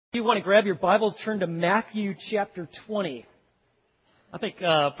If you want to grab your Bibles, turn to Matthew chapter 20. I think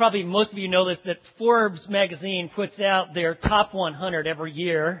probably most of you know this, that Forbes magazine puts out their top 100 every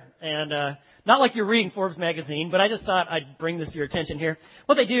year. And not like you're reading Forbes magazine, but I just thought I'd bring this to your attention here.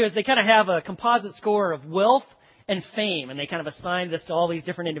 What they do is they kind of have a composite score of wealth and fame, and they kind of assign this to all these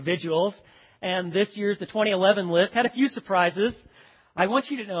different individuals. And this year's, the 2011 list, had a few surprises. I want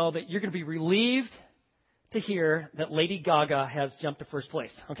you to know that you're going to be relieved to hear that Lady Gaga has jumped to first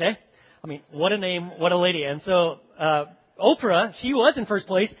place, okay? I mean, what a name, what a lady. And so Oprah, she was in first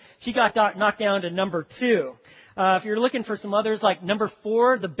place. She got knocked down to number 2. If you're looking for some others, like number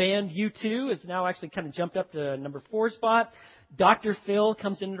 4, the band U2 is now actually kind of jumped up to number 4 spot. Dr. Phil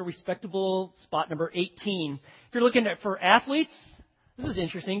comes in at a respectable spot, number 18. If you're looking for athletes, this is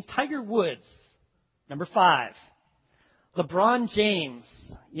interesting. Tiger Woods, number 5. LeBron James,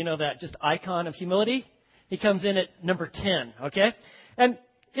 you know that just icon of humility? He comes in at number 10, okay? And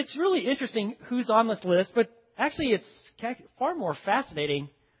it's really interesting who's on this list, but actually it's far more fascinating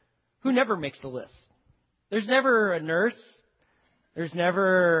who never makes the list. There's never a nurse. There's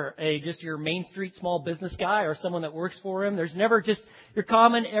never just your Main Street small business guy or someone that works for him. There's never just your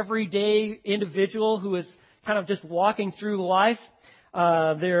common everyday individual who is kind of just walking through life.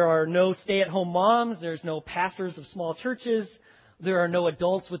 There are no stay-at-home moms. There's no pastors of small churches. There are no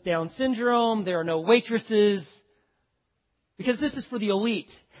adults with Down syndrome. There are no waitresses. Because this is for the elite.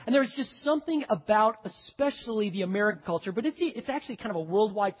 And there's just something about especially the American culture, but it's actually kind of a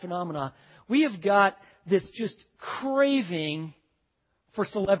worldwide phenomena. We have got this just craving for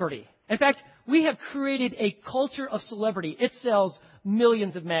celebrity. In fact, we have created a culture of celebrity. It sells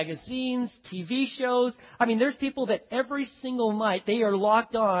millions of magazines, TV shows. I mean, there's people that every single night they are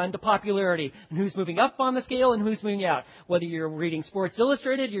locked on to popularity and who's moving up on the scale and who's moving out. Whether you're reading Sports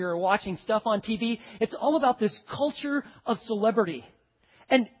Illustrated, you're watching stuff on TV, it's all about this culture of celebrity.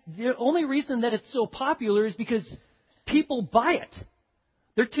 And the only reason that it's so popular is because people buy it.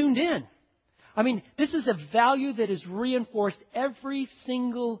 They're tuned in. I mean, this is a value that is reinforced every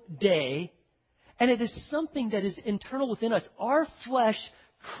single day. And it is something that is internal within us. Our flesh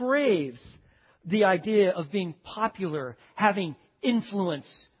craves the idea of being popular, having influence,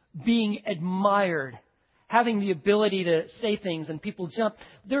 being admired, having the ability to say things and people jump.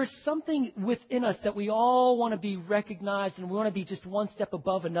 There's something within us that we all want to be recognized and we want to be just one step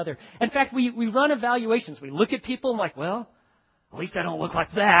above another. In fact, we run evaluations. We look at people and like, well, at least I don't look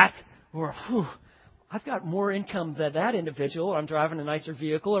like that. Or, whew, I've got more income than that individual, or I'm driving a nicer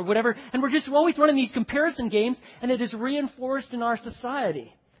vehicle, or whatever. And we're always running these comparison games, and it is reinforced in our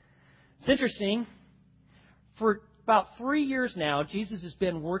society. It's interesting. For about 3 years now, Jesus has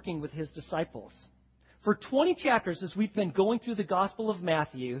been working with his disciples. For 20 chapters, as we've been going through the Gospel of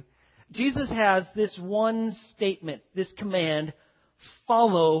Matthew, Jesus has this one statement, this command,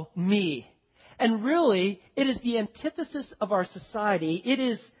 follow me. And really, it is the antithesis of our society. It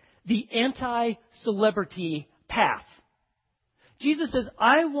is the anti-celebrity path. Jesus says,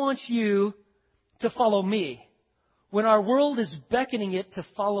 I want you to follow me. When our world is beckoning it to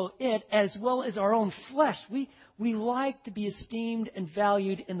follow it, as well as our own flesh, we like to be esteemed and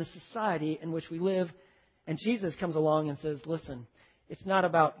valued in the society in which we live. And Jesus comes along and says, listen, it's not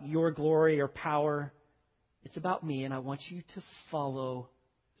about your glory or power. It's about me, and I want you to follow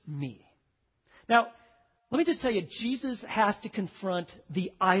me. Now, let me just tell you, Jesus has to confront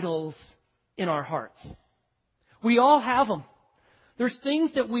the idols in our hearts. We all have them. There's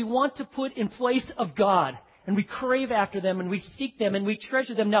things that we want to put in place of God, and we crave after them, and we seek them, and we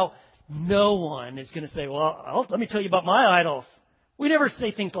treasure them. Now, no one is going to say, well, let me tell you about my idols. We never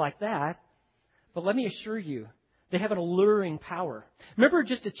say things like that. But let me assure you, they have an alluring power. Remember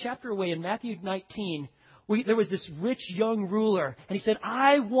just a chapter away in Matthew 19, there was this rich young ruler, and he said,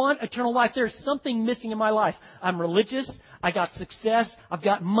 I want eternal life. There's something missing in my life. I'm religious. I got success. I've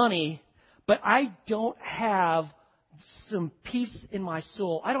got money. But I don't have some peace in my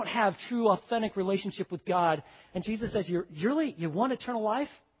soul. I don't have true, authentic relationship with God. And Jesus says, you want eternal life?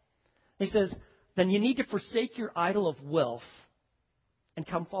 He says, then you need to forsake your idol of wealth and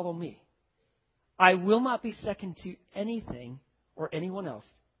come follow me. I will not be second to anything or anyone else.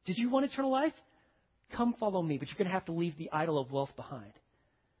 Did you want eternal life? Come follow me, but you're going to have to leave the idol of wealth behind.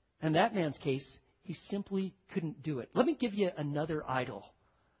 In that man's case, he simply couldn't do it. Let me give you another idol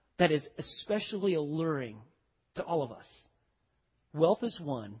that is especially alluring to all of us. Wealth is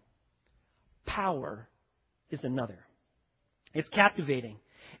one. Power is another. It's captivating.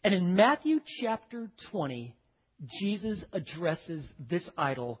 And in Matthew chapter 20, Jesus addresses this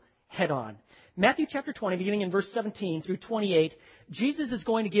idol head on. Matthew chapter 20, beginning in verse 17 through 28, Jesus is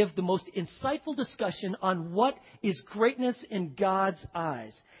going to give the most insightful discussion on what is greatness in God's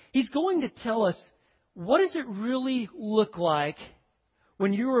eyes. He's going to tell us, what does it really look like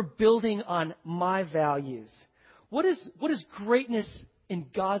when you are building on my values? What does greatness in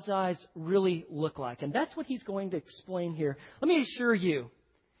God's eyes really look like? And that's what he's going to explain here. Let me assure you,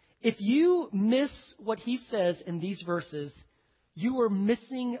 if you miss what he says in these verses, you are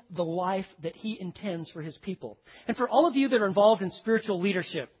missing the life that he intends for his people. And for all of you that are involved in spiritual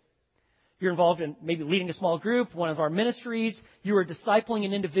leadership, you're involved in maybe leading a small group, one of our ministries, you are discipling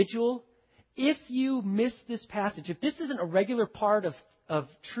an individual. If you miss this passage, if this isn't a regular part of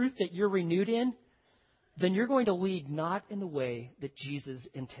truth that you're renewed in, then you're going to lead not in the way that Jesus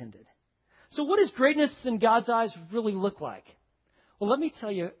intended. So what does greatness in God's eyes really look like? Well, let me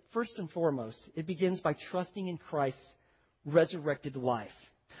tell you, first and foremost, it begins by trusting in Christ's resurrected life.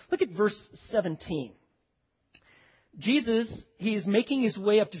 Look at verse 17. Jesus, he is making his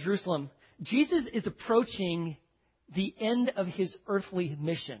way up to Jerusalem. Jesus is approaching the end of his earthly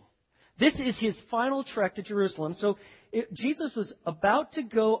mission. This is his final trek to Jerusalem. So Jesus was about to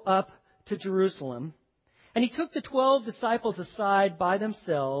go up to Jerusalem, and he took the 12 disciples aside by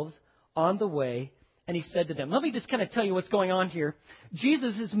themselves on the way, and he said to them, let me just kind of tell you what's going on here.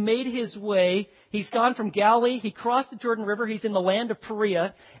 Jesus has made his way. He's gone from Galilee. He crossed the Jordan River. He's in the land of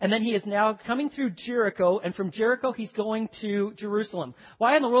Perea. And then he is now coming through Jericho. And from Jericho, he's going to Jerusalem.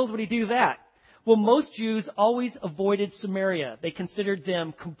 Why in the world would he do that? Well, most Jews always avoided Samaria. They considered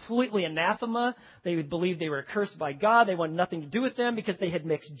them completely anathema. They would believe they were cursed by God. They wanted nothing to do with them because they had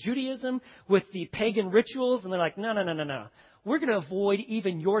mixed Judaism with the pagan rituals. And they're like, no. We're going to avoid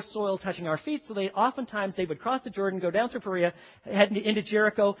even your soil touching our feet. So oftentimes they would cross the Jordan, go down through Perea, head into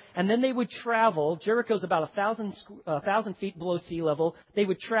Jericho, and then they would travel. Jericho's about 1,000 feet below sea level. They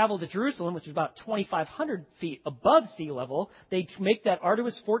would travel to Jerusalem, which is about 2,500 feet above sea level. They'd make that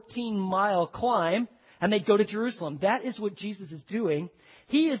arduous 14-mile climb, and they'd go to Jerusalem. That is what Jesus is doing.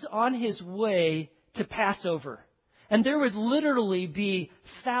 He is on his way to Passover. And there would literally be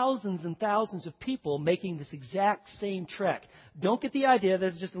thousands and thousands of people making this exact same trek. Don't get the idea that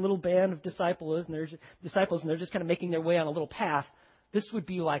it's just a little band of disciples and they're just kind of making their way on a little path. This would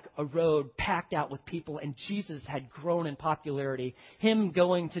be like a road packed out with people, and Jesus had grown in popularity. Him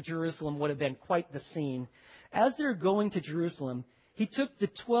going to Jerusalem would have been quite the scene. As they're going to Jerusalem, he took the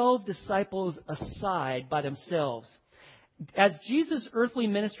 12 disciples aside by themselves. As Jesus' earthly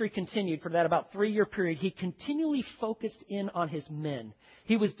ministry continued for that about 3-year period, he continually focused in on his men.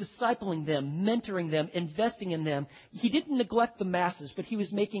 He was discipling them, mentoring them, investing in them. He didn't neglect the masses, but he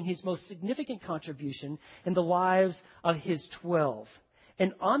was making his most significant contribution in the lives of his 12.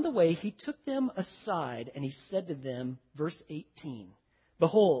 And on the way, he took them aside and he said to them, verse 18,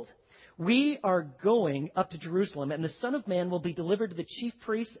 "Behold, we are going up to Jerusalem, and the Son of Man will be delivered to the chief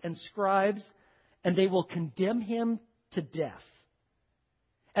priests and scribes, and they will condemn him to death,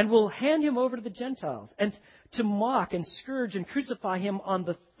 and will hand him over to the Gentiles, and to mock and scourge and crucify him on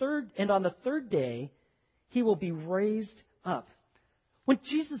the third day he will be raised up." When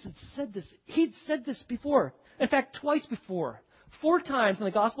Jesus had said this, he'd said this before. In fact, twice before. 4 times in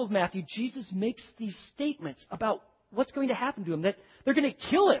the Gospel of Matthew, Jesus makes these statements about what's going to happen to him, that they're going to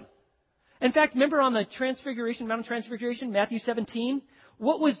kill him. In fact, remember on the Transfiguration, Mount of Transfiguration, Matthew 17,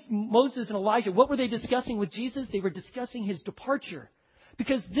 what was Moses and Elijah, what were they discussing with Jesus? They were discussing his departure.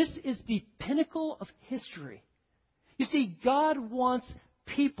 Because this is the pinnacle of history. You see, God wants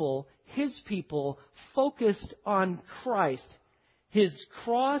people, his people, focused on Christ, his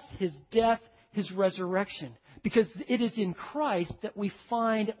cross, his death, his resurrection. Because it is in Christ that we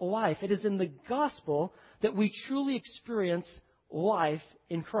find life. It is in the gospel that we truly experience life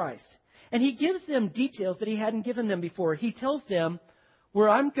in Christ. And he gives them details that he hadn't given them before. He tells them, where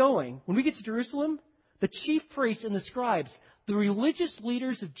I'm going, when we get to Jerusalem, the chief priests and the scribes, the religious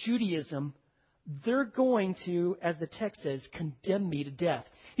leaders of Judaism, they're going to, as the text says, condemn me to death.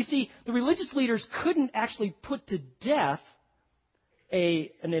 You see, the religious leaders couldn't actually put to death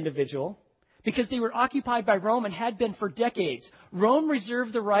an individual because they were occupied by Rome and had been for decades. Rome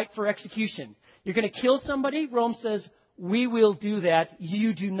reserved the right for execution. You're going to kill somebody? Rome says, we will do that.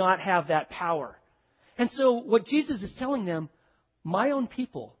 You do not have that power. And so what Jesus is telling them, my own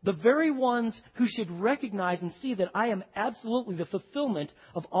people, the very ones who should recognize and see that I am absolutely the fulfillment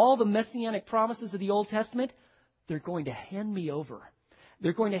of all the messianic promises of the Old Testament, they're going to hand me over.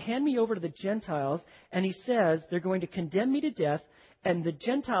 They're going to hand me over to the Gentiles, and he says they're going to condemn me to death, and the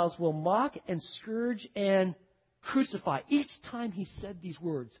Gentiles will mock and scourge and crucify. Each time he said these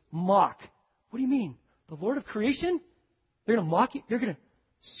words, mock. What do you mean? The Lord of creation? They're going to mock you? They're going to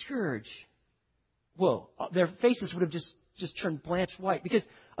scourge. Whoa, their faces would have just turned blanched white, because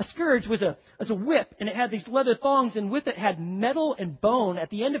a scourge was a whip, and it had these leather thongs, and with it had metal and bone at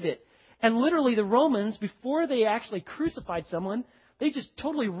the end of it. And literally the Romans, before they actually crucified someone, they just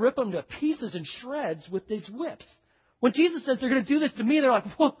totally rip them to pieces and shreds with these whips. When Jesus says they're going to do this to me, they're like,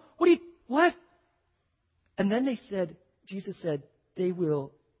 what? And then Jesus said, they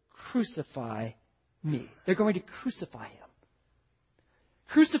will crucify me. They're going to crucify him.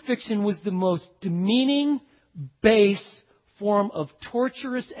 Crucifixion was the most demeaning, base form of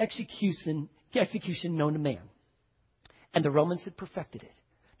torturous execution known to man. And the Romans had perfected it.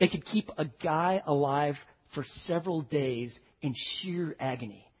 They could keep a guy alive for several days in sheer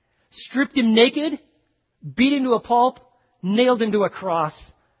agony. Stripped him naked, beat him to a pulp, nailed him to a cross.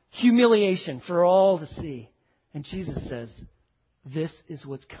 Humiliation for all to see. And Jesus says, this is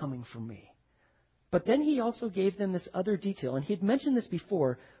what's coming for me. But then he also gave them this other detail. And he had mentioned this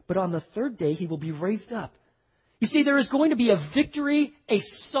before, but on the third day he will be raised up. You see, there is going to be a victory, a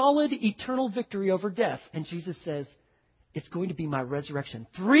solid, eternal victory over death. And Jesus says, it's going to be my resurrection.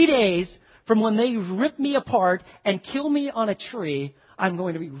 3 days from when they rip me apart and kill me on a tree, I'm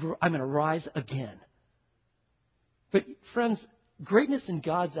going to rise again. But friends, greatness in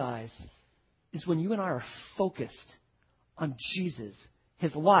God's eyes is when you and I are focused on Jesus,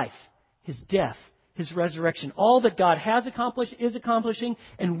 his life, his death, his resurrection. All that God has accomplished, is accomplishing,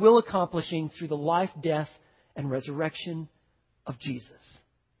 and will accomplishing through the life, death, and resurrection of Jesus.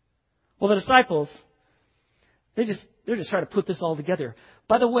 Well, the disciples, they're just trying to put this all together.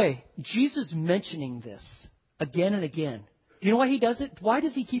 By the way, Jesus mentioning this again and again. Do you know why he does it? Why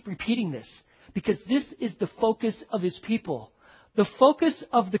does he keep repeating this? Because this is the focus of his people. The focus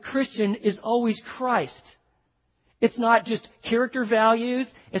of the Christian is always Christ. It's not just character values.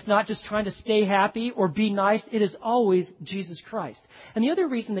 It's not just trying to stay happy or be nice. It is always Jesus Christ. And the other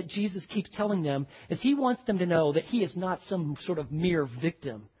reason that Jesus keeps telling them is he wants them to know that he is not some sort of mere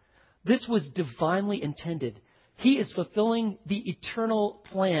victim. This was divinely intended. He is fulfilling the eternal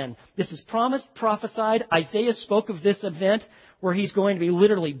plan. This is promised, prophesied. Isaiah spoke of this event where he's going to be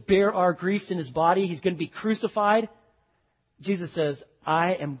literally bear our griefs in his body. He's going to be crucified. Jesus says,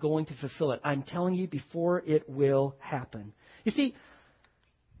 I am going to fulfill it. I'm telling you before it will happen. You see,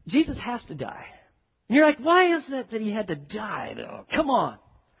 Jesus has to die. And you're like, why is it that he had to die, though? Come on.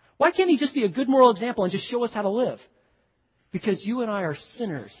 Why can't he just be a good moral example and just show us how to live? Because you and I are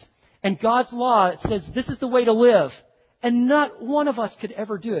sinners. And God's law says this is the way to live. And not one of us could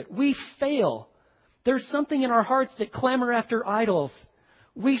ever do it. We fail. There's something in our hearts that clamor after idols.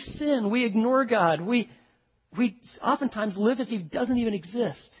 We sin. We ignore God. We oftentimes live as if he doesn't even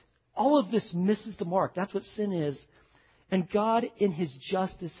exist. All of this misses the mark. That's what sin is. And God, in his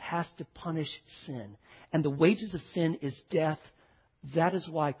justice, has to punish sin. And the wages of sin is death. That is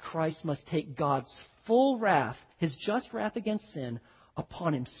why Christ must take God's full wrath, his just wrath against sin,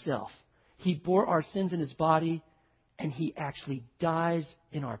 upon himself. He bore our sins in his body, and he actually dies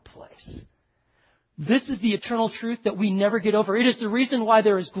in our place. This is the eternal truth that we never get over. It is the reason why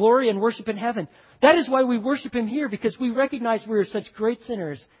there is glory and worship in heaven. That is why we worship him here, because we recognize we are such great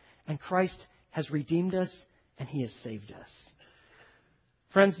sinners, and Christ has redeemed us, and he has saved us.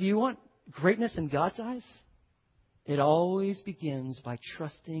 Friends, do you want greatness in God's eyes? It always begins by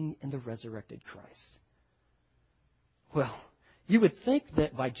trusting in the resurrected Christ. Well, you would think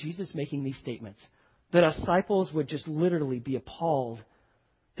that by Jesus making these statements, the disciples would just literally be appalled.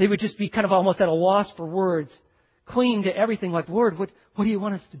 They would just be kind of almost at a loss for words, clinging to everything like, Lord, what do you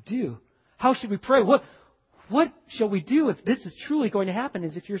want us to do? How should we pray? What shall we do if this is truly going to happen,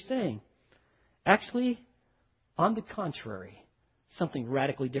 as if you're saying? Actually, on the contrary, something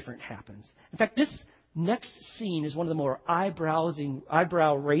radically different happens. In fact, this next scene is one of the more eyebrow-raising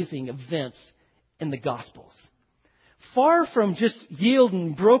events in the Gospels. Far from just yield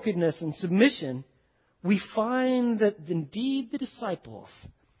and brokenness and submission, we find that indeed the disciples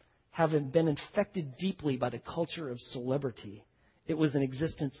have been infected deeply by the culture of celebrity. It was in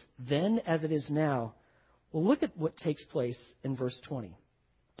existence then as it is now. Well, look at what takes place in verse 20.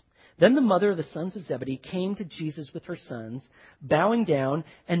 Then the mother of the sons of Zebedee came to Jesus with her sons, bowing down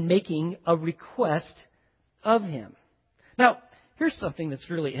and making a request of him. Now, here's something that's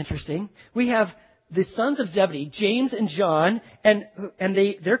really interesting. We have the sons of Zebedee, James and John, and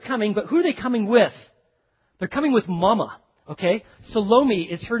they're coming, but who are they coming with? They're coming with Mama, okay? Salome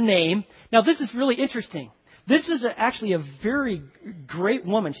is her name. Now, this is really interesting. This is actually a very great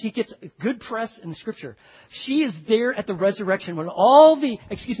woman. She gets good press in Scripture. She is there at the resurrection when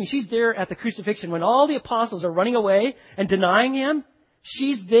she's there at the crucifixion when all the apostles are running away and denying him.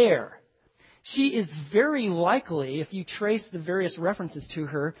 She's there. She is very likely, if you trace the various references to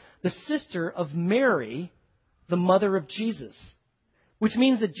her, the sister of Mary, the mother of Jesus, which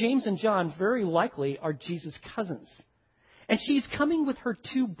means that James and John very likely are Jesus' cousins. And she's coming with her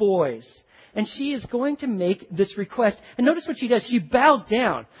 2 boys. And she is going to make this request. And notice what she does. She bows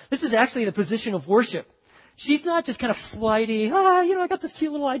down. This is actually the position of worship. She's not just kind of flighty, I got this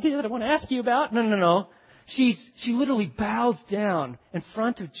cute little idea that I want to ask you about. No. She literally bows down in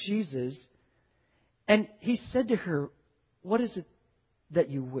front of Jesus. And he said to her, what is it that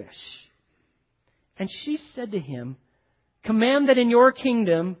you wish? And she said to him, command that in your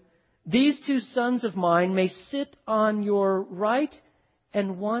kingdom these 2 sons of mine may sit on your right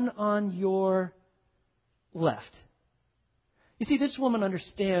and one on your left. You see, this woman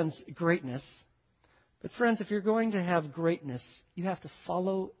understands greatness. But friends, if you're going to have greatness, you have to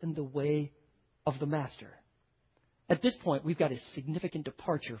follow in the way of the Master. At this point, we've got a significant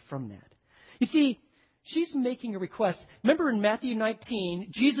departure from that. You see, she's making a request. Remember in Matthew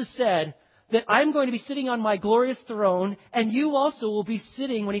 19, Jesus said that I'm going to be sitting on my glorious throne, and you also will be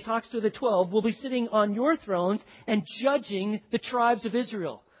sitting, when he talks to the 12, will be sitting on your thrones and judging the tribes of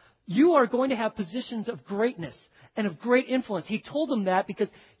Israel. You are going to have positions of greatness and of great influence. He told them that because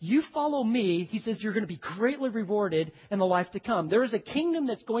you follow me, he says you're going to be greatly rewarded in the life to come. There is a kingdom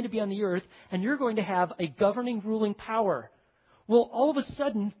that's going to be on the earth, and you're going to have a governing, ruling power. Well, all of a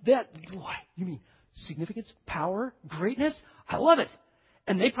sudden, you mean significance, power, greatness? I love it.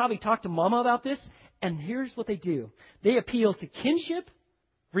 And they probably talked to Mama about this. And here's what they do. They appeal to kinship,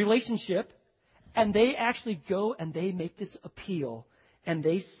 relationship, and they actually go and they make this appeal. And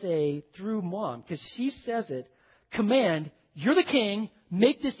they say through Mom, because she says it, command, you're the king,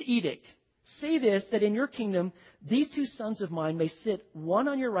 make this edict. Say this, that in your kingdom, these 2 sons of mine may sit one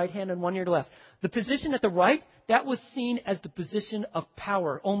on your right hand and one on your left. The position at the right, that was seen as the position of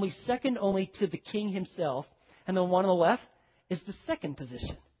power, second only to the king himself. And the one on the left is the second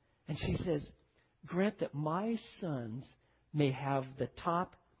position. And she says, grant that my sons may have the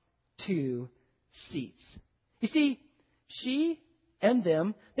top 2 seats. You see, she and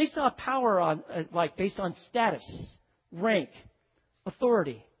them, they saw power on based on status, rank,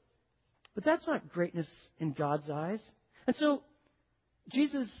 authority. But that's not greatness in God's eyes. And so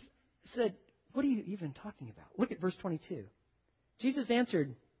Jesus said, what are you even talking about? Look at verse 22. Jesus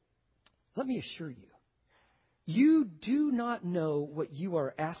answered, let me assure you, you do not know what you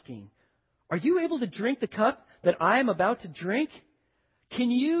are asking. Are you able to drink the cup that I am about to drink?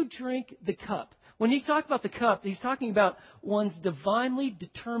 Can you drink the cup? When he talks about the cup, he's talking about one's divinely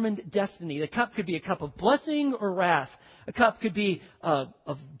determined destiny. The cup could be a cup of blessing or wrath. A cup could be of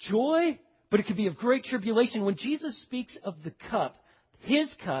joy, but it could be of great tribulation. When Jesus speaks of the cup, his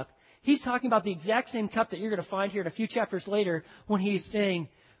cup, he's talking about the exact same cup that you're going to find here in a few chapters later when he's saying,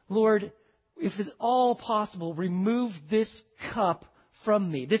 Lord, if it's all possible, remove this cup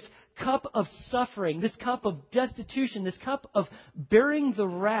from me. This cup of suffering, this cup of destitution, this cup of bearing the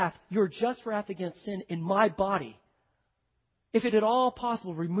wrath, your just wrath against sin in my body. If it at all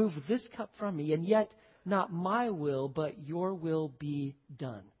possible, remove this cup from me, and yet not my will, but your will be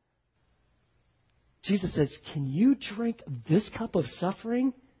done. Jesus says, can you drink this cup of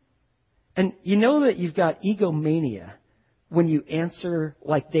suffering? And you know that you've got egomania when you answer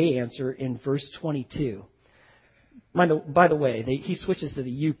like they answer in verse 22. By the way, he switches to the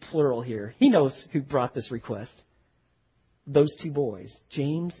you plural here. He knows who brought this request. Those 2 boys,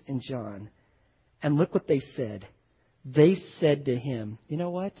 James and John. And look what they said. They said to him, you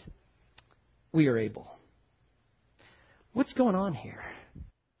know what? We are able. What's going on here?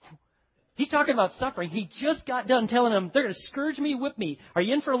 He's talking about suffering. He just got done telling them, they're going to scourge me, whip me. Are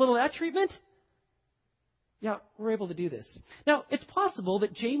you in for a little of that treatment? Yeah, we're able to do this. Now, it's possible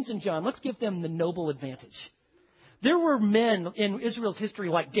that James and John, let's give them the noble advantage. There were men in Israel's history,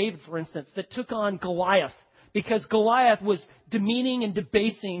 like David, for instance, that took on Goliath because Goliath was demeaning and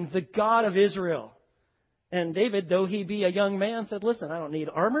debasing the God of Israel. And David, though he be a young man, said, listen, I don't need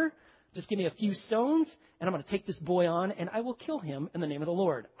armor. Just give me a few stones, and I'm going to take this boy on, and I will kill him in the name of the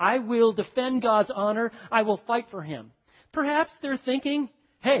Lord. I will defend God's honor. I will fight for him. Perhaps they're thinking,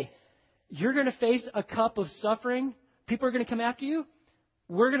 hey, you're going to face a cup of suffering. People are going to come after you.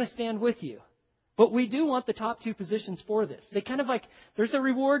 We're going to stand with you. But we do want the top 2 positions for this. They kind of there's a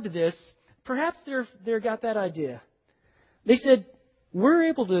reward to this. Perhaps they're got that idea. They said, we're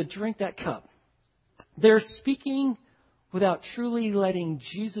able to drink that cup. They're speaking without truly letting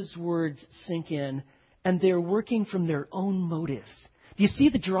Jesus' words sink in, and they're working from their own motives. Do you see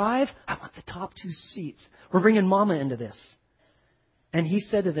the drive? I want the top 2 seats. We're bringing Mama into this. And he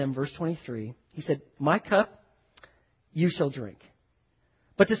said to them, verse 23, he said, my cup you shall drink.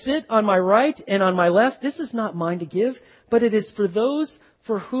 But to sit on my right and on my left, this is not mine to give, but it is for those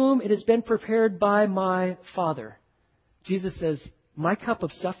for whom it has been prepared by my Father. Jesus says, my cup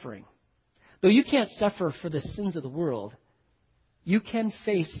of suffering, though you can't suffer for the sins of the world, you can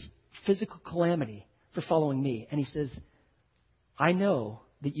face physical calamity for following me. And he says, I know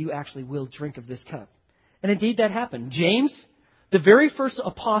that you actually will drink of this cup. And indeed that happened. James, the very first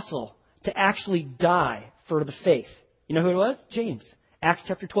apostle to actually die for the faith. You know who it was? James. Acts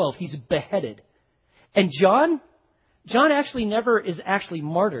chapter 12. He's beheaded. And John actually never is actually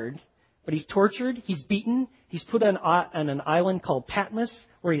martyred, but he's tortured, he's beaten, he's put on an island called Patmos,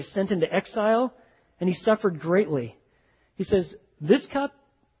 where he's sent into exile, and he suffered greatly. He says, this cup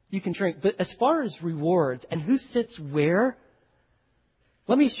you can drink, but as far as rewards and who sits where,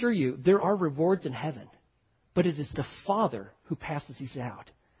 let me assure you, there are rewards in heaven, but it is the Father who passes these out.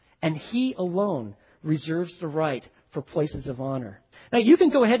 And He alone reserves the right for places of honor. Now, you can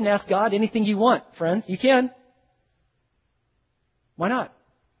go ahead and ask God anything you want, friends. You can. Why not?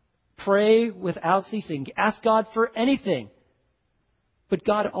 Pray without ceasing. Ask God for anything. But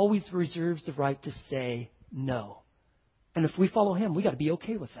God always reserves the right to say no. And if we follow Him, we got to be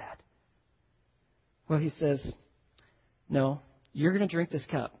okay with that. Well, He says, no, you're going to drink this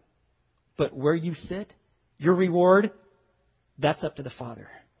cup. But where you sit, your reward, that's up to the Father.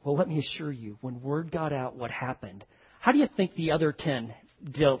 Well, let me assure you, when word got out what happened, how do you think the other 10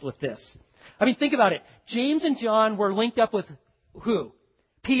 dealt with this? I mean, think about it. James and John were linked up with who?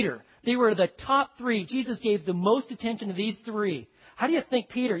 Peter. They were the top 3. Jesus gave the most attention to these 3. How do you think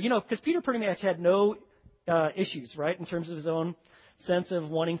Peter, because Peter pretty much had no issues, right, in terms of his own sense of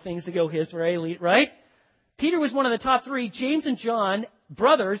wanting things to go his way, right? Peter was one of the top 3. James and John,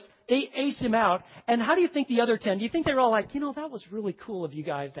 brothers, they aced him out. And how do you think the other 10, do you think they were all like, that was really cool of you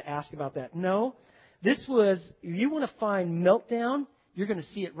guys to ask about that? No. This was, if you want to find meltdown, you're going to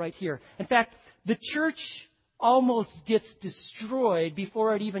see it right here. In fact, the church almost gets destroyed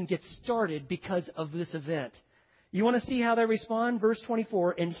before it even gets started because of this event. You want to see how they respond? Verse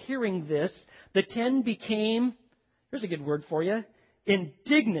 24, and hearing this, the 10 became, here's a good word for you,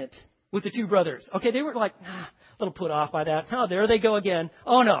 indignant with the 2 brothers. Okay, they were like, a little put off by that. Oh, there they go again.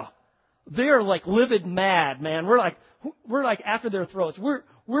 Oh, no. They're like livid mad, man. We're like after their throats.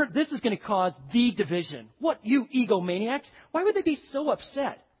 This is going to cause the division. What, you egomaniacs? Why would they be so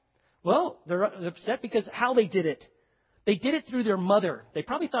upset? Well, they're upset because how they did it. They did it through their mother. They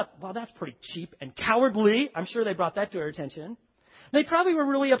probably thought, well, that's pretty cheap and cowardly. I'm sure they brought that to our attention. They probably were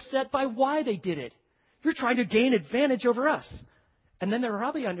really upset by why they did it. You're trying to gain advantage over us. And then they were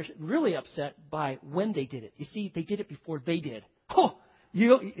probably really upset by when they did it. You see, they did it before they did. Oh,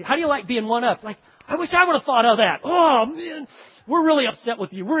 how do you like being one up? Like, I wish I would have thought of that. Oh, man, we're really upset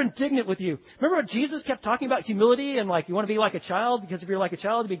with you. We're indignant with you. Remember when Jesus kept talking about humility and like you want to be like a child because if you're like a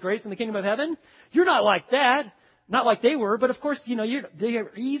child, to be grace in the kingdom of heaven? You're not like that. Not like they were, but of course, they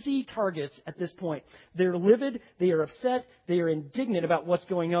are easy targets at this point. They're livid. They are upset. They are indignant about what's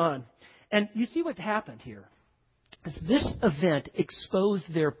going on. And you see what happened here. This event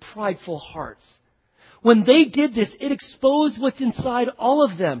exposed their prideful hearts. When they did this, it exposed what's inside all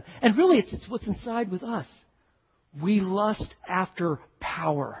of them. And really, it's what's inside with us. We lust after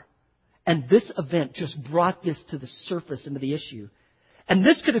power. And this event just brought this to the surface into the issue. And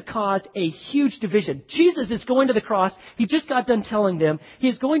this could have caused a huge division. Jesus is going to the cross. He just got done telling them He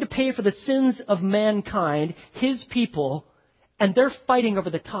is going to pay for the sins of mankind, His people, and they're fighting over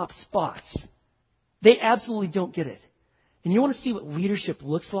the top spots. They absolutely don't get it. And you want to see what leadership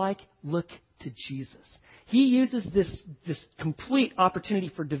looks like? Look to Jesus. He uses this complete opportunity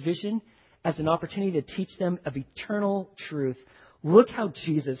for division as an opportunity to teach them of eternal truth. Look how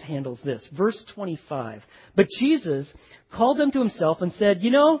Jesus handles this. Verse 25. But Jesus called them to Himself and said, You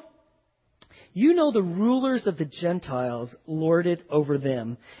know the rulers of the Gentiles lord it over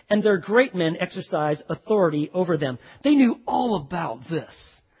them, and their great men exercise authority over them. They knew all about this.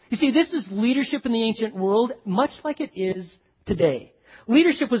 You see, this is leadership in the ancient world, much like it is today.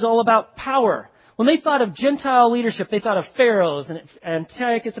 Leadership was all about power. When they thought of Gentile leadership, they thought of pharaohs and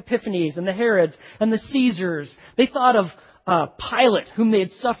Antiochus Epiphanes and the Herods and the Caesars. They thought of Pilate, whom they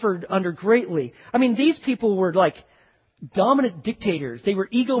had suffered under greatly. I mean, these people were like dominant dictators. They were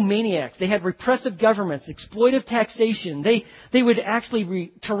egomaniacs. They had repressive governments, exploitive taxation. They would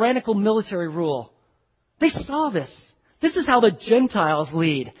actually tyrannical military rule. They saw this. This is how the Gentiles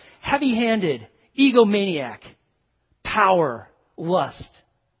lead. Heavy-handed, egomaniac, power, lust.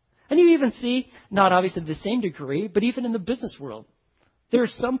 And you even see, not obviously to the same degree, but even in the business world, there are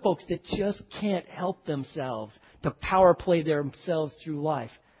some folks that just can't help themselves to power play themselves through life.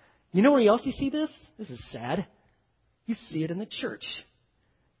 You know where else you see this? This is sad. You see it in the church.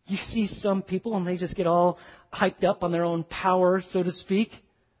 You see some people and they just get all hyped up on their own power, so to speak,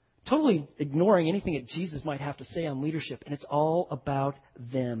 totally ignoring anything that Jesus might have to say on leadership. And it's all about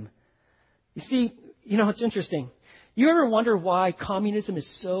them. You see, it's interesting. You ever wonder why communism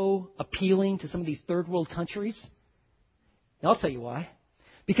is so appealing to some of these third world countries? And I'll tell you why.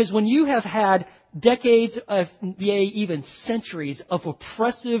 Because when you have had decades of, even centuries of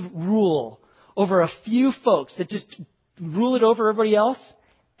oppressive rule over a few folks that just rule it over everybody else,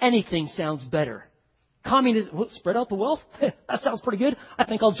 anything sounds better. Communism, spread out the wealth? That sounds pretty good. I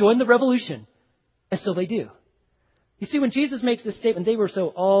think I'll join the revolution. And so they do. You see, when Jesus makes this statement, they were so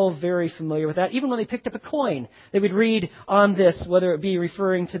all very familiar with that. Even when they picked up a coin, they would read on this, whether it be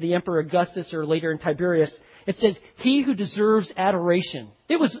referring to the Emperor Augustus or later in Tiberius, it says, he who deserves adoration.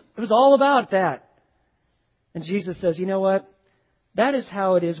 It was all about that. And Jesus says, you know what? That is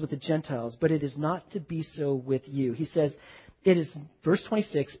how it is with the Gentiles, but it is not to be so with you. He says, it is, verse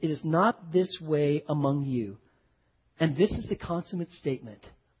 26, it is not this way among you. And this is the consummate statement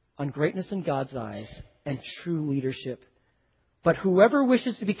on greatness in God's eyes and true leadership. But whoever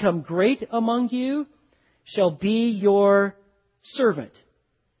wishes to become great among you shall be your servant.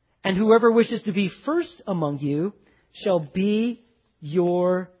 And whoever wishes to be first among you shall be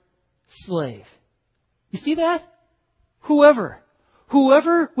your slave. You see that? Whoever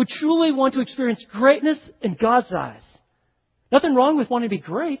would truly want to experience greatness in God's eyes. Nothing wrong with wanting to be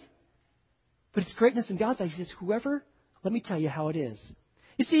great, but it's greatness in God's eyes. He says, whoever, let me tell you how it is.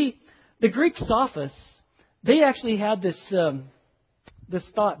 You see, the Greek sophists, they actually had this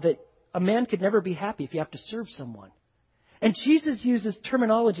thought that a man could never be happy if you have to serve someone. And Jesus uses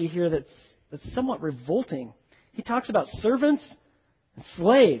terminology here that's somewhat revolting. He talks about servants and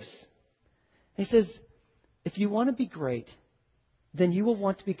slaves. And he says, if you want to be great, then you will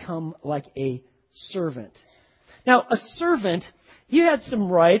want to become like a servant. Now, a servant, you had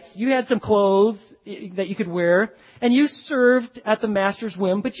some rights, you had some clothes that you could wear, and you served at the master's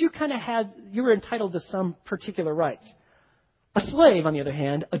whim, but you were entitled to some particular rights. A slave, on the other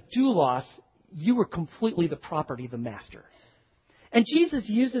hand, a doulos, you were completely the property of the master. And Jesus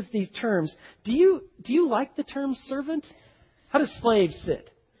uses these terms. Do you like the term servant? How does slave sit?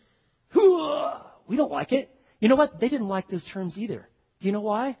 We don't like it. You know what? They didn't like those terms either. Do you know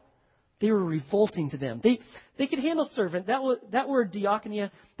why? They were revolting to them. They could handle servant. That word diakonia,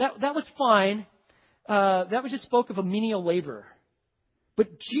 that was fine. That was just spoke of a menial laborer.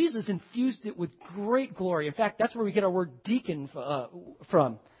 But Jesus infused it with great glory. In fact, that's where we get our word deacon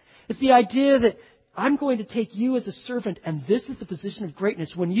from. It's the idea that I'm going to take you as a servant, and this is the position of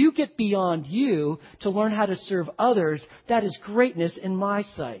greatness. When you get beyond you to learn how to serve others, that is greatness in my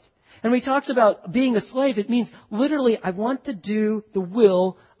sight. And when he talks about being a slave, it means literally, I want to do the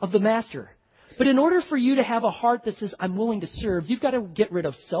will of the master. But in order for you to have a heart that says, I'm willing to serve, you've got to get rid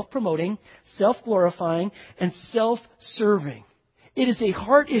of self-promoting, self-glorifying, and self-serving. It is a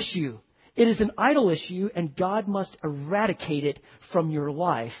heart issue. It is an idol issue, and God must eradicate it from your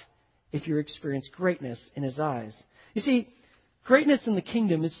life if you experience greatness in His eyes. You see, greatness in the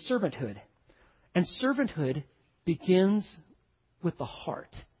kingdom is servanthood. And servanthood begins with the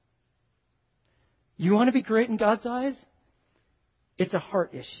heart. You want to be great in God's eyes? It's a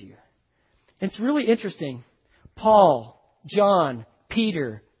heart issue. And it's really interesting. Paul, John,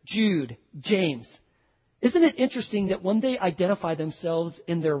 Peter, Jude, James. Isn't it interesting that when they identify themselves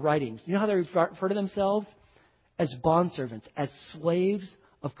in their writings, you know how they refer to themselves? As bondservants, as slaves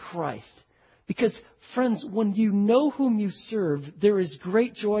of Christ. Because, friends, when you know whom you serve, there is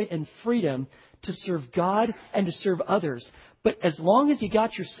great joy and freedom to serve God and to serve others. But as long as you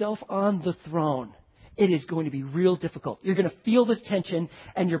got yourself on the throne, it is going to be real difficult. You're going to feel this tension,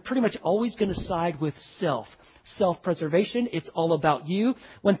 and you're pretty much always going to side with self. Self-preservation, it's all about you.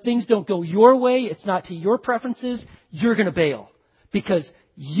 When things don't go your way, it's not to your preferences, you're going to bail. Because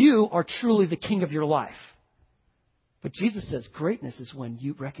you are truly the king of your life. But Jesus says greatness is when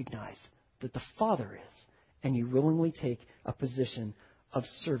you recognize that the Father is, and you willingly take a position of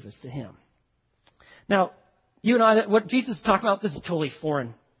service to Him. Now, you and I, what Jesus is talking about, this is totally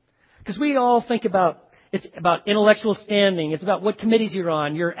foreign. Because we all think it's about intellectual standing. It's about what committees you're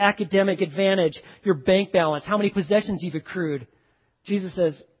on, your academic advantage, your bank balance, how many possessions you've accrued. Jesus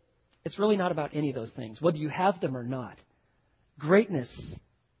says it's really not about any of those things, whether you have them or not. Greatness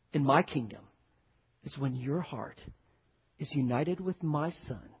in my kingdom is when your heart is united with my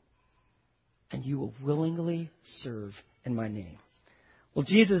Son and you will willingly serve in my name. Well,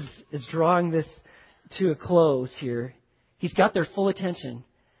 Jesus is drawing this to a close here. He's got their full attention.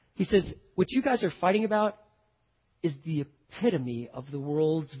 He says, what you guys are fighting about is the epitome of the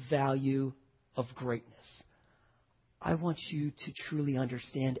world's value of greatness. I want you to truly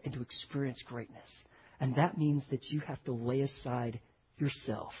understand and to experience greatness. And that means that you have to lay aside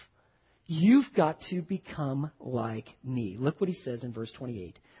yourself. You've got to become like me. Look what he says in verse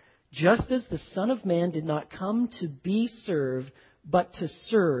 28. Just as the Son of Man did not come to be served, but to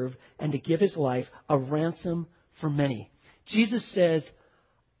serve and to give his life a ransom for many. Jesus says,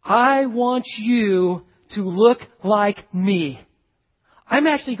 I want you to look like me. I'm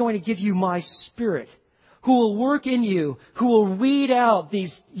actually going to give you my Spirit, who will work in you, who will weed out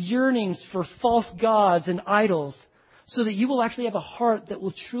these yearnings for false gods and idols, so that you will actually have a heart that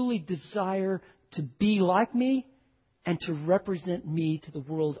will truly desire to be like me and to represent me to the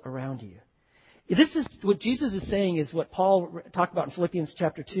world around you. This is what Jesus is saying, is what Paul talked about in Philippians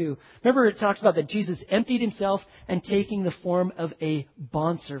chapter 2. Remember, it talks about that Jesus emptied himself and taking the form of a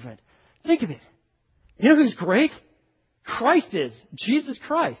bondservant. Think of it. You know who's great? Christ is. Jesus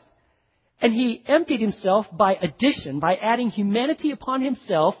Christ. And he emptied himself by addition, by adding humanity upon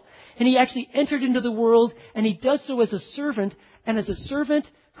himself. And he actually entered into the world, and he does so as a servant, and as a servant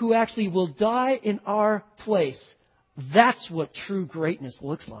who actually will die in our place. That's what true greatness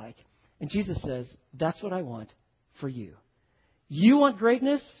looks like. And Jesus says, that's what I want for you. You want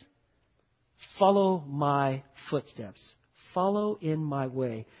greatness? Follow my footsteps. Follow in my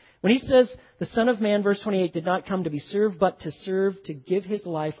way. When he says the Son of Man, verse 28, did not come to be served, but to serve, to give his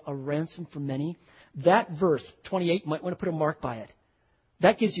life a ransom for many, that verse, 28, you might want to put a mark by it.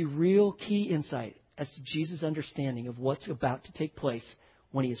 That gives you real key insight as to Jesus' understanding of what's about to take place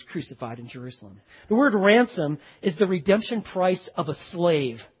when he is crucified in Jerusalem. The word ransom is the redemption price of a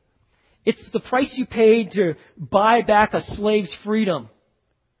slave. It's the price you paid to buy back a slave's freedom.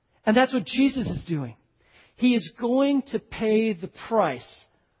 And that's what Jesus is doing. He is going to pay the price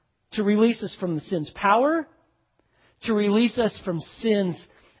to release us from the sin's power, to release us from sin's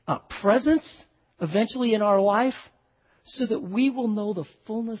presence eventually in our life, so that we will know the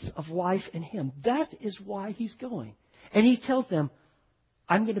fullness of life in him. That is why he's going. And he tells them,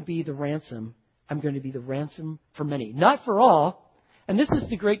 I'm going to be the ransom. I'm going to be the ransom for many. Not for all. And this is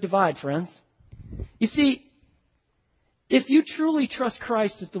the great divide, friends. You see, if you truly trust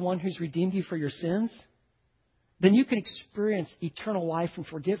Christ as the one who's redeemed you for your sins, then you can experience eternal life and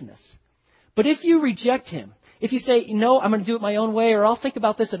forgiveness. But if you reject him, if you say, no, I'm going to do it my own way, or I'll think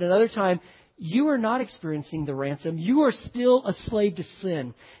about this at another time, you are not experiencing the ransom. You are still a slave to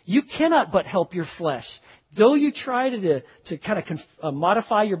sin. You cannot but help your flesh. Though you try to kind of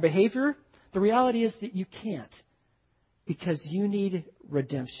modify your behavior, the reality is that you can't, because you need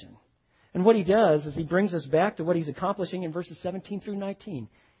redemption. And what he does is he brings us back to what he's accomplishing in verses 17 through 19.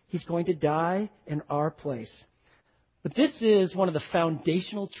 He's going to die in our place. But this is one of the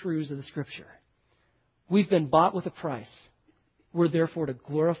foundational truths of the Scripture. We've been bought with a price. We're therefore to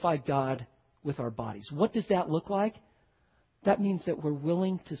glorify God with our bodies. What does that look like? That means that we're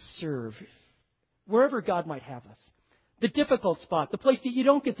willing to serve wherever God might have us. The difficult spot, the place that you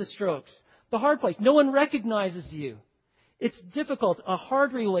don't get the strokes, the hard place. No one recognizes you. It's difficult, a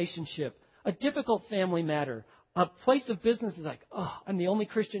hard relationship, a difficult family matter, a place of business is like, oh, I'm the only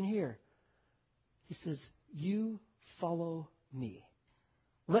Christian here. He says, you follow me.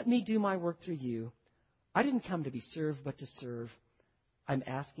 Let me do my work through you. I didn't come to be served, but to serve. I'm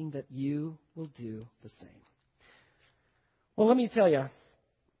asking that you will do the same. Well, let me tell you,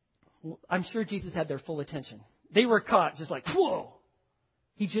 I'm sure Jesus had their full attention. They were caught just like, whoa!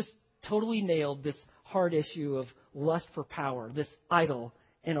 He just totally nailed this hard issue of lust for power, this idol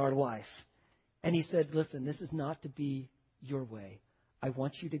in our life. And he said, listen, this is not to be your way. I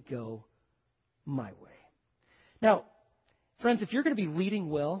want you to go my way. Now, friends, if you're going to be leading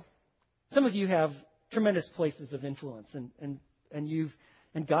well, some of you have tremendous places of influence,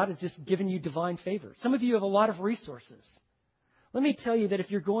 and God has just given you divine favor. Some of you have a lot of resources. Let me tell you that if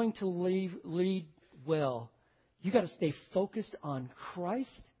you're going to lead well, you got to stay focused on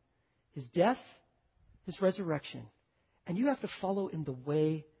Christ, his death, his resurrection, and you have to follow in the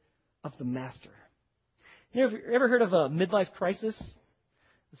way of the Master. You ever heard of a midlife crisis?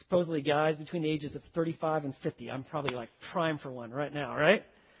 Supposedly guys between the ages of 35 and 50. I'm probably like prime for one right now, right?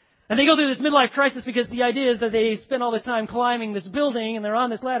 And they go through this midlife crisis because the idea is that they spend all this time climbing this building and they're on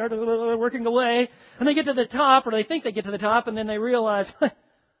this ladder, working away, and they get to the top, or they think they get to the top, and then they realize,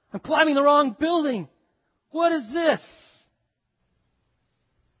 I'm climbing the wrong building. What is this?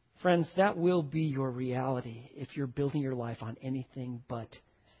 Friends, that will be your reality if you're building your life on anything but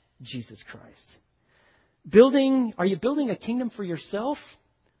Jesus Christ. Are you building a kingdom for yourself?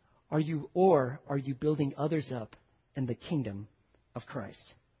 Or are you building others up in the kingdom of Christ?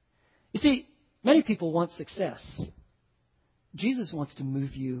 You see, many people want success. Jesus wants to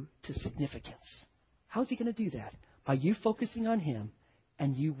move you to significance. How is he going to do that? by you focusing on Him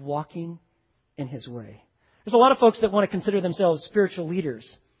and you walking in His way. There's a lot of folks that want to consider themselves spiritual leaders,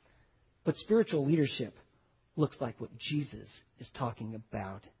 but spiritual leadership looks like what Jesus is talking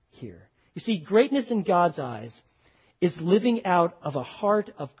about here. You see, greatness in God's eyes is living out of a heart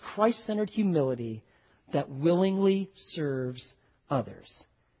of Christ-centered humility that willingly serves others.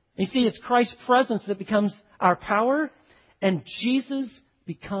 You see, it's Christ's presence that becomes our power, and Jesus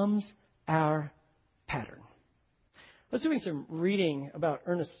becomes our pattern. I was doing some reading about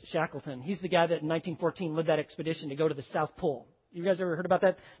Ernest Shackleton. He's the guy that in 1914 led that expedition to go to the South Pole. You guys ever heard about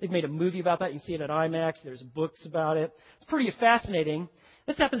that? They've made a movie about that. You can see it at IMAX. There's books about it. It's pretty fascinating.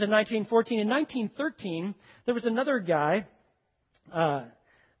 This happens in 1914. In 1913, there was another guy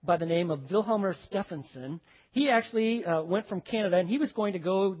by the name of Wilhelm Stephenson. He actually went from Canada, and he was going to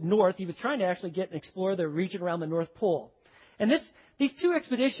go north. He was trying to actually get and explore the region around the North Pole. And these two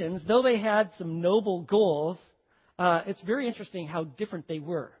expeditions, though they had some noble goals, it's very interesting how different they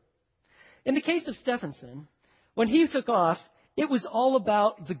were. In the case of Stephenson, when he took off, it was all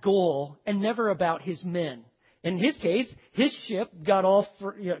about the goal and never about his men. In his case, his ship got all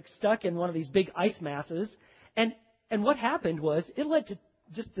stuck in one of these big ice masses. And what happened was it led to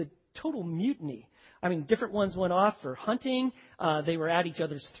just the total mutiny. I mean, different ones went off for hunting. They were at each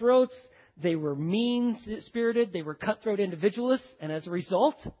other's throats. They were mean-spirited. They were cutthroat individualists. And as a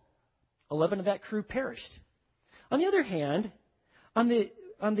result, 11 of that crew perished. On the other hand, on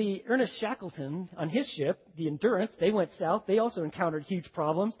the Ernest Shackleton, on his ship, the Endurance, they went south. They also encountered huge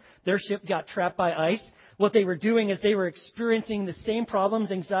problems. Their ship got trapped by ice. What they were doing is they were experiencing the same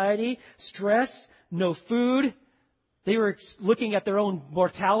problems, anxiety, stress, no food. They were looking at their own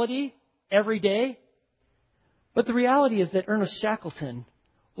mortality every day. But the reality is that Ernest Shackleton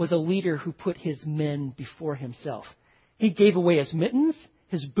was a leader who put his men before himself. He gave away his mittens,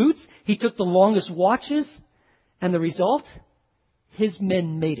 his boots. He took the longest watches. And the result? His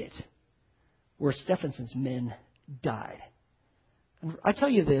men made it, where Stephenson's men died. And I tell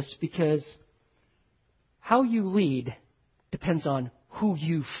you this because how you lead depends on who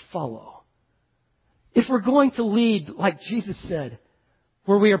you follow. If we're going to lead, like Jesus said,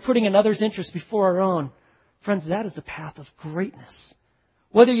 where we are putting another's interest before our own, friends, that is the path of greatness.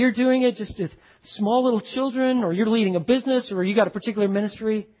 Whether you're doing it just with small little children, or you're leading a business, or you got a particular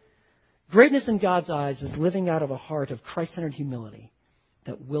ministry, greatness in God's eyes is living out of a heart of Christ-centered humility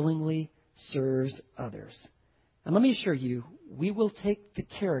that willingly serves others. And let me assure you, we will take the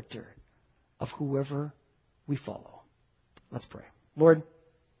character of whoever we follow. Let's pray. Lord,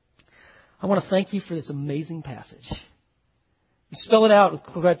 I want to thank you for this amazing passage. You spell it out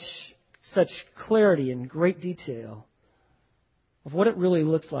with such clarity and great detail of what it really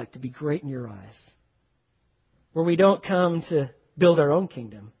looks like to be great in your eyes, where we don't come to build our own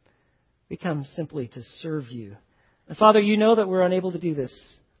kingdom. We come simply to serve you. And Father, you know that we're unable to do this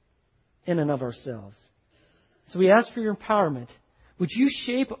in and of ourselves. So we ask for your empowerment. Would you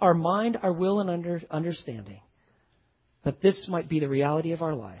shape our mind, our will, and understanding that this might be the reality of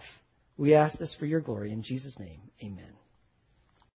our life? We ask this for your glory. In Jesus' name, amen.